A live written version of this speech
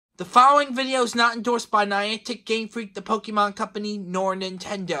The following video is not endorsed by Niantic, Game Freak, the Pokemon Company, nor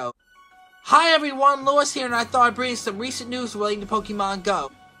Nintendo. Hi everyone, Lewis here, and I thought I'd bring you some recent news relating to Pokemon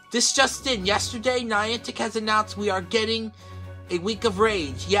Go. This just in, yesterday Niantic has announced we are getting a week of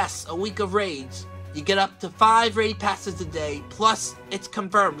raids. Yes, a week of raids. You get up to 5 raid passes a day, plus it's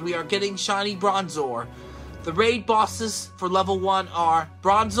confirmed we are getting Shiny Bronzor. The raid bosses for level 1 are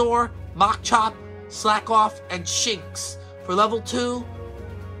Bronzor, Machop, Slackoff, and Shinx. For level 2,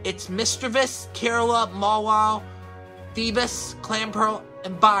 it's Mischievous, Kerala, Mawile, Phoebus, Clamperl,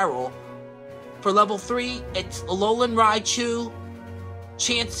 and Byral. For level 3, it's Alolan Raichu,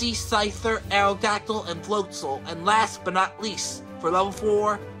 Chansey, Scyther, Aerodactyl, and Floatzel. And last but not least, for level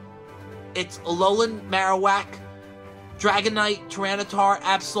 4, it's Alolan Marowak, Dragonite, Tyranitar,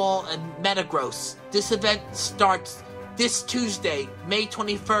 Absol, and Metagross. This event starts this Tuesday, May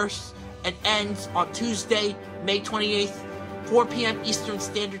 21st, and ends on Tuesday, May 28th, 4 p.m. Eastern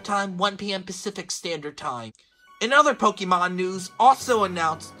Standard Time, 1 p.m. Pacific Standard Time. In other Pokemon news, also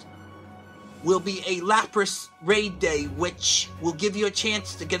announced will be a Lapras Raid Day, which will give you a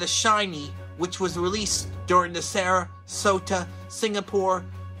chance to get a shiny, which was released during the Sarasota, Singapore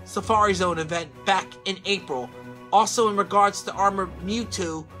Safari Zone event back in April. Also in regards to Armored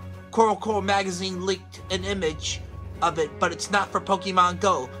Mewtwo, Coral Magazine leaked an image of it, but it's not for Pokemon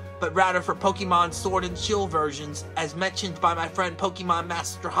Go, but rather for Pokemon Sword and Shield versions, as mentioned by my friend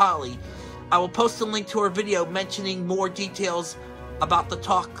PkmnMaster Holly. I will post a link to her video mentioning more details about the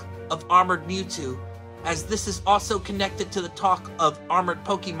talk of Armored Mewtwo, as this is also connected to the talk of Armored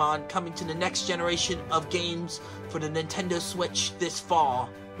Pokemon coming to the next generation of games for the Nintendo Switch this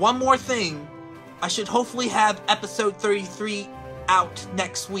fall. One more thing, I should hopefully have episode 33 out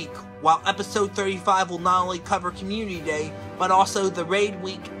next week, while episode 35 will not only cover Community Day, but also the Raid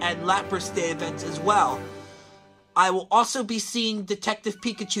Week and Lapras Day events as well. I will also be seeing Detective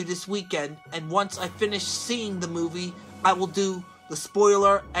Pikachu this weekend, and once I finish seeing the movie, I will do the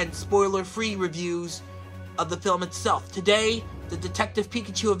spoiler and spoiler-free reviews of the film itself. Today, the Detective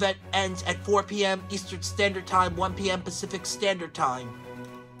Pikachu event ends at 4 p.m. Eastern Standard Time, 1 p.m. Pacific Standard Time.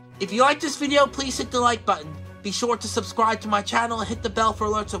 If you like this video, please hit the like button. Be sure to subscribe to my channel and hit the bell for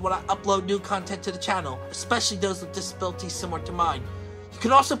alerts of when I upload new content to the channel, especially those with disabilities similar to mine. You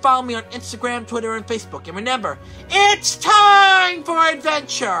can also follow me on Instagram, Twitter, and Facebook. And remember, it's time for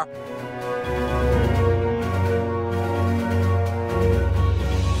adventure!